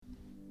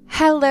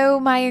Hello,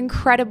 my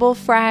incredible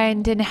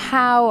friend, and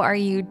how are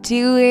you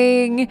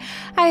doing?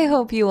 I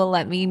hope you will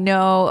let me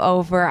know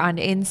over on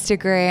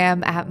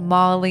Instagram at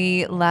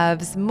Molly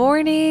Loves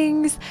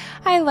Mornings.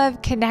 I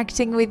love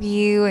connecting with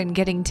you and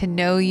getting to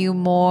know you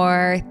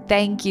more.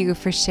 Thank you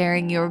for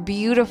sharing your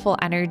beautiful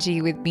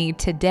energy with me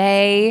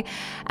today.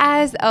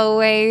 As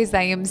always,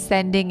 I am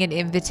sending an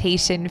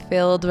invitation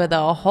filled with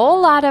a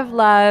whole lot of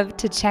love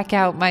to check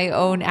out my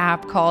own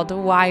app called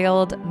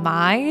Wild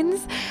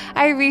Minds.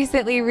 I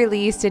recently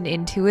released an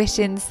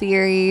intuition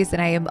series,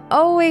 and I am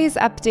always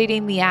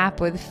updating the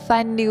app with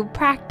fun new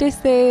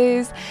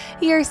practices.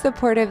 Your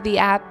support of the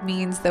app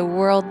means the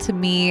world to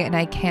me, and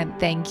I can't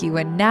thank you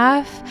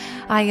enough.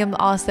 I am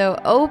also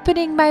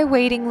opening my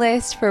waiting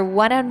list for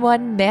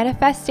one-on-one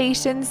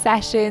manifestation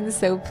sessions,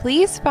 so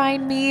please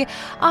find me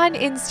on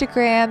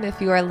Instagram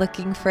if you are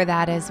looking for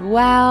that as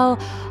well.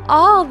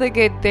 All the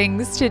good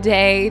things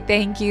today.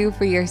 Thank you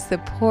for your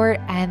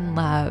support and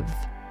love.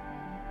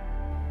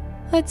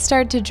 Let's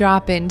start to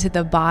drop into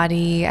the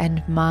body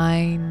and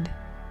mind.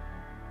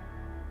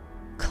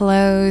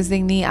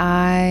 Closing the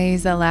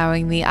eyes,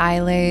 allowing the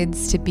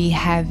eyelids to be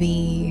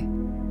heavy.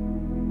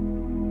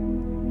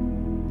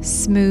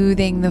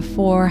 Smoothing the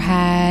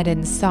forehead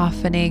and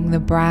softening the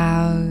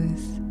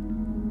brows.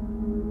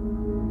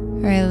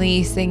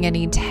 Releasing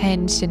any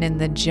tension in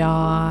the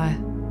jaw.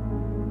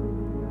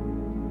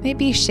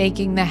 Maybe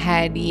shaking the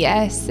head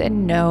yes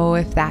and no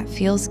if that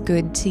feels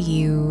good to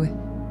you.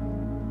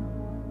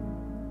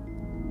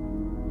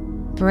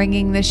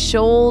 Bringing the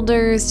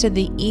shoulders to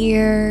the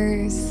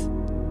ears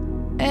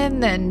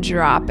and then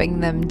dropping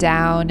them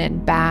down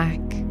and back.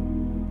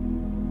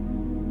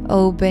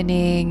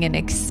 Opening and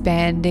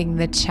expanding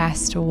the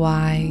chest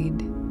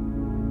wide.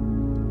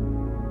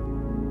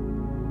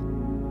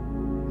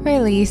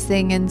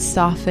 Releasing and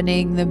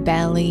softening the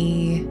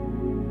belly.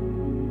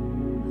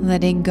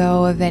 Letting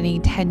go of any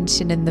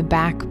tension in the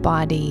back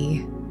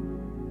body.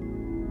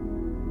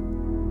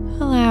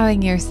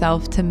 Allowing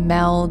yourself to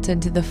melt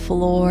into the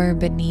floor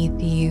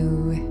beneath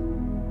you.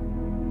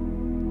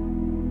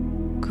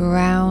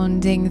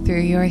 Grounding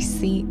through your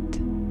seat.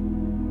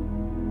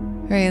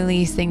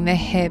 Releasing the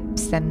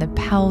hips and the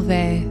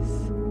pelvis.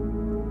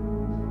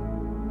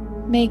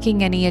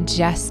 Making any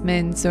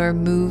adjustments or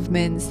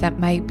movements that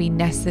might be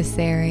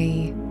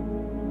necessary.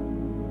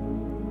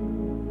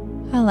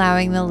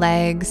 Allowing the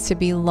legs to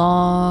be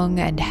long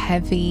and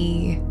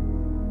heavy.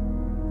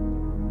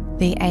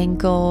 The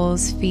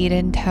ankles, feet,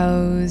 and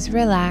toes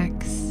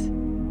relax.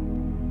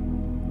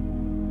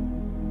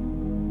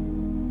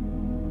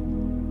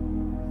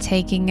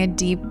 Taking a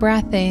deep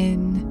breath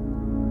in.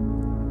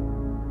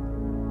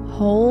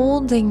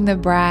 Holding the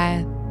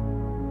breath.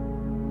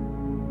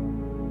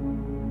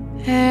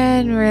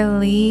 And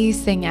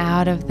releasing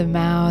out of the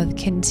mouth,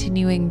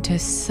 continuing to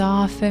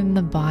soften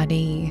the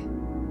body.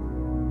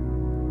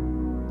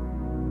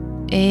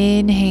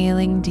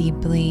 Inhaling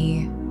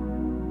deeply.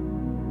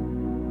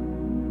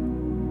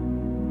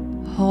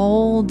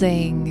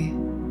 Holding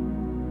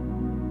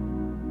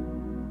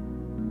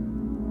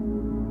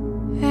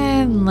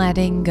and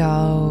letting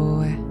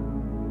go.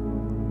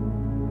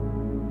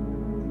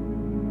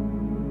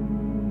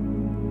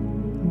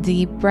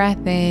 Deep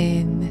breath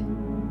in.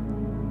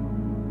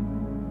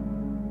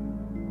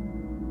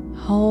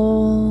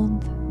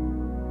 Hold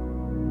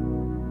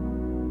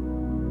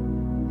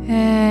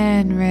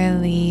and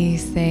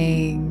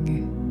releasing.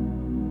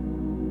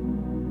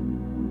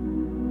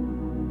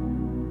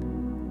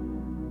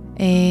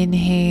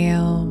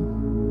 Inhale,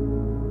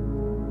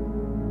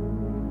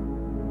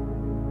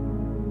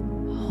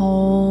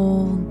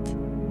 hold,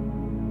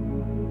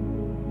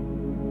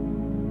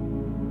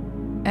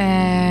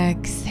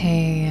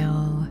 exhale.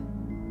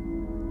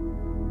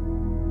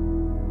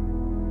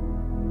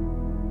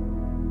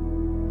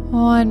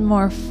 One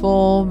more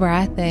full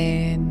breath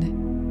in.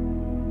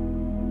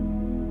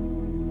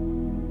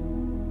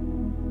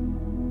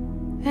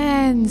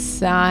 And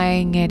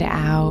sighing it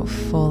out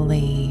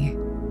fully.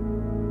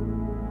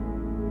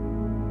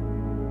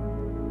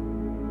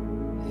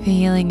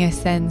 Feeling a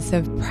sense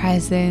of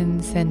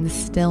presence and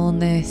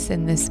stillness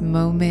in this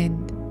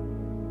moment.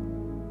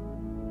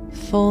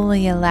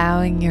 Fully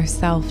allowing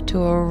yourself to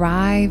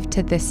arrive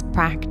to this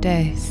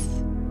practice.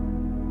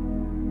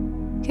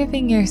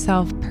 Giving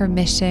yourself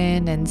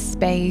permission and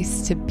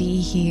space to be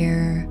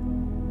here.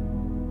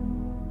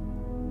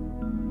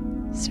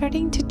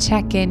 Starting to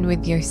check in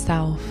with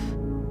yourself.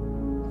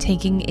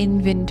 Taking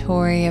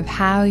inventory of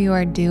how you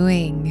are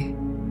doing.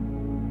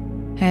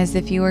 As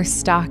if you were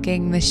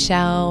stocking the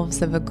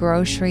shelves of a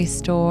grocery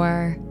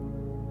store,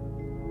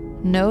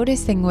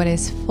 noticing what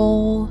is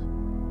full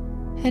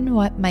and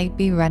what might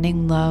be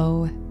running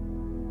low.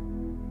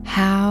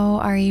 How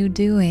are you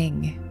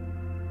doing?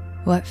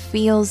 What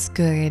feels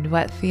good?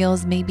 What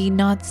feels maybe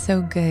not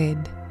so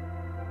good?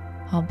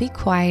 I'll be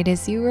quiet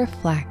as you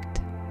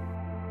reflect.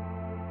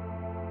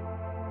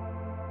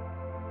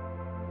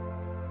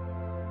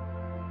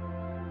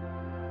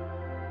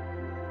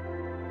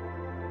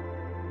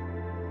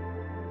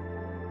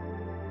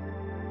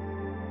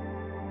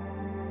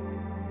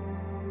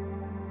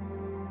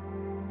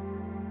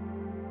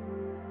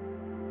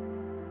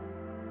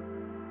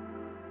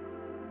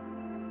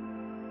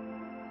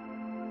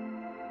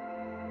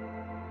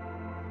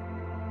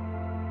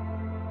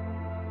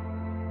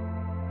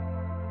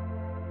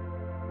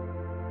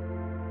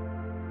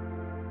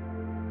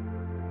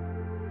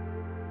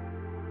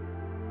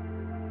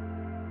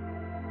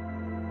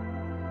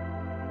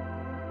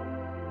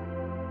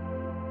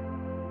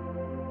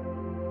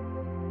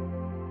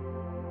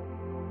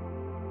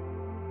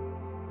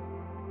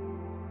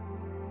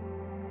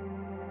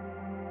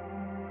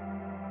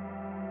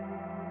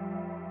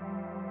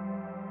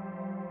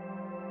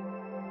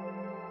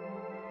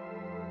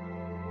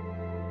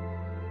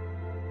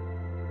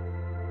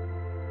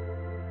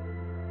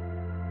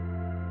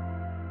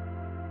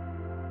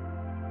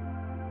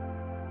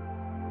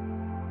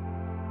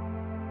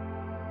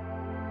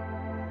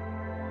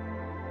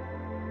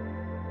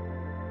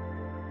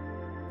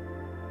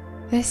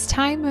 This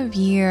time of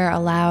year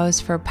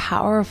allows for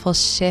powerful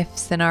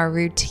shifts in our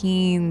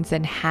routines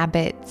and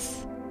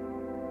habits.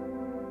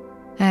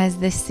 As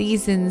the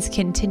seasons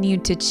continue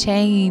to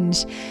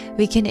change,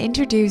 we can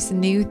introduce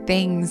new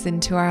things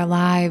into our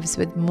lives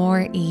with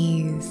more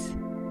ease.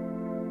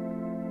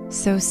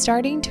 So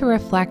starting to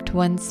reflect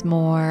once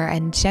more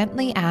and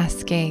gently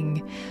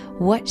asking,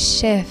 what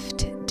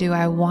shift do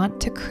I want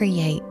to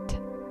create?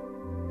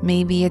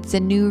 Maybe it's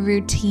a new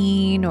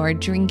routine or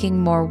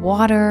drinking more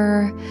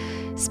water,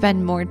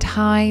 spend more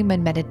time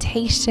in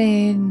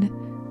meditation,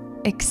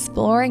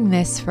 exploring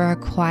this for a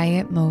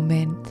quiet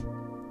moment.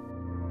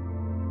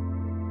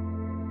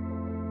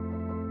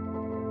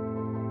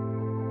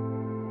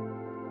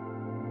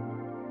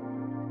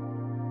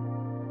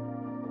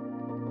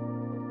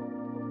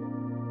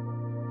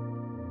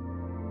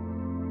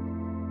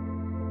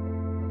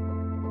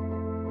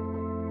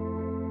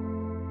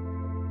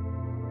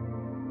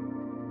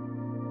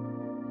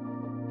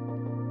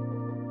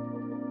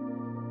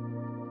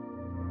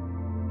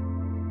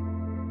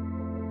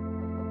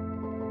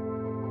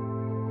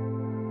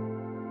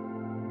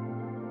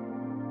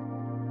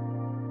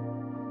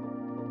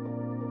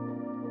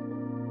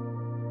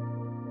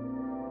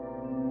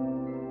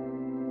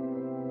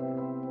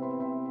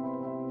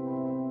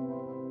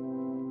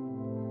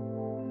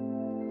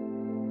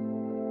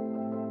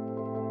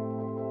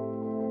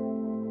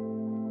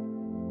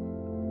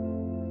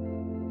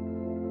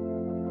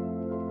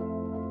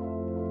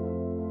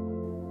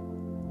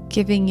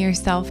 Giving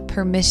yourself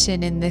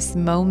permission in this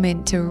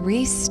moment to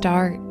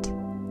restart.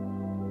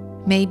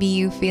 Maybe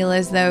you feel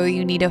as though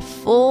you need a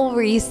full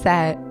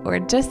reset or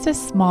just a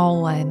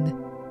small one.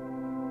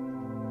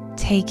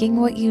 Taking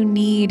what you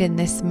need in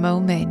this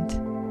moment,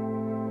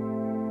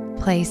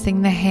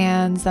 placing the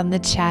hands on the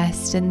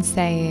chest and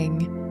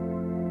saying,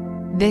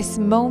 "This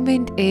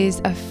moment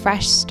is a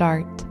fresh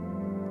start.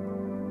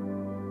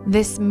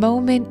 This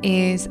moment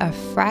is a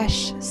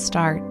fresh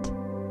start.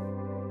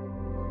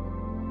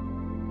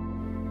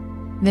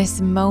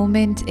 This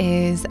moment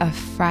is a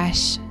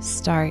fresh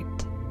start."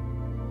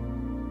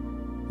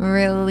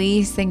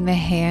 Releasing the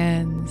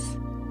hands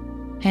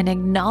and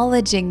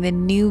acknowledging the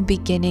new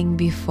beginning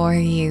before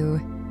you.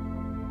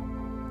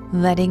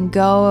 Letting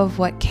go of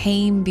what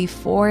came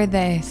before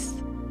this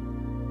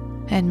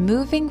and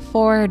moving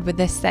forward with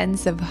a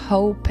sense of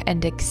hope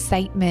and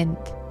excitement.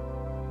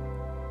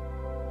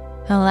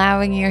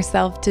 Allowing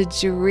yourself to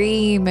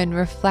dream and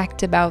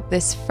reflect about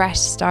this fresh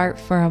start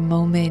for a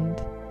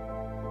moment.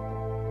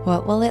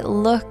 What will it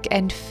look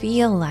and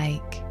feel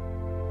like?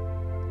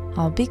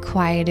 I'll be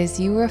quiet as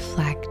you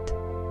reflect.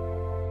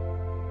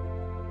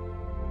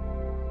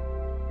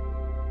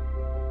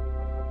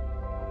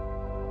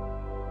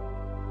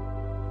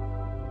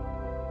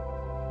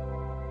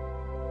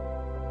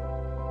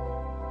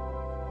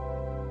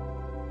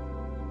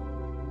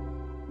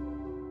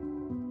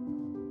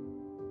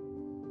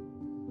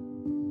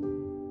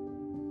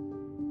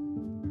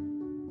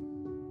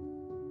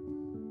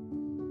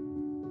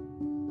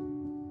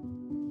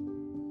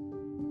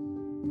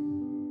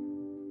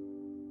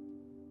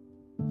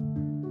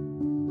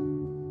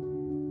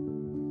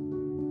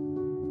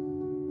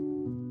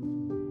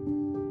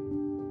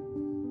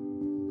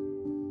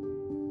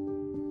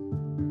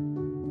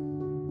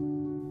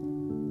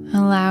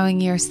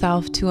 Allowing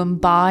yourself to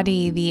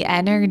embody the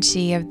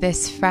energy of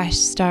this fresh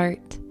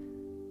start,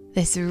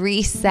 this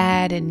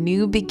reset and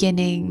new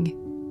beginning.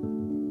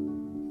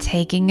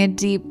 Taking a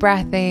deep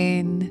breath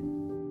in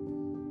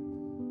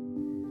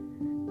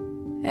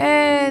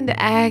and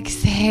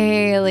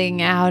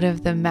exhaling out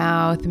of the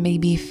mouth,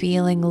 maybe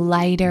feeling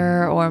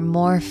lighter or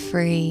more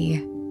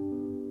free.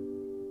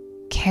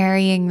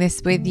 Carrying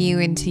this with you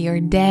into your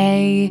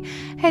day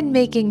and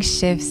making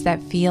shifts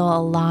that feel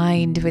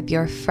aligned with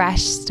your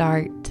fresh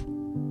start.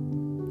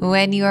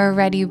 When you are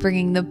ready,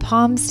 bringing the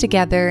palms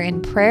together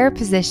in prayer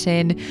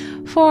position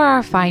for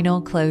our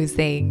final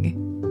closing.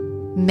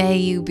 May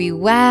you be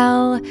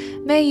well,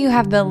 may you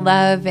have the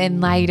love and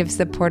light of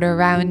support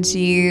around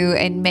you,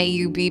 and may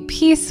you be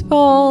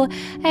peaceful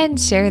and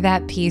share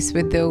that peace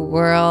with the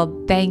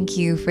world. Thank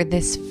you for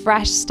this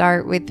fresh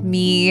start with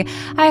me.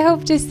 I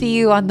hope to see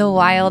you on the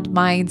Wild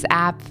Minds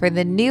app for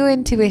the new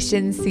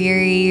intuition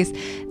series.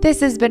 This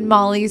has been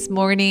Molly's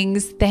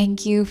Mornings.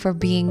 Thank you for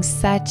being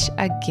such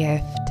a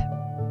gift.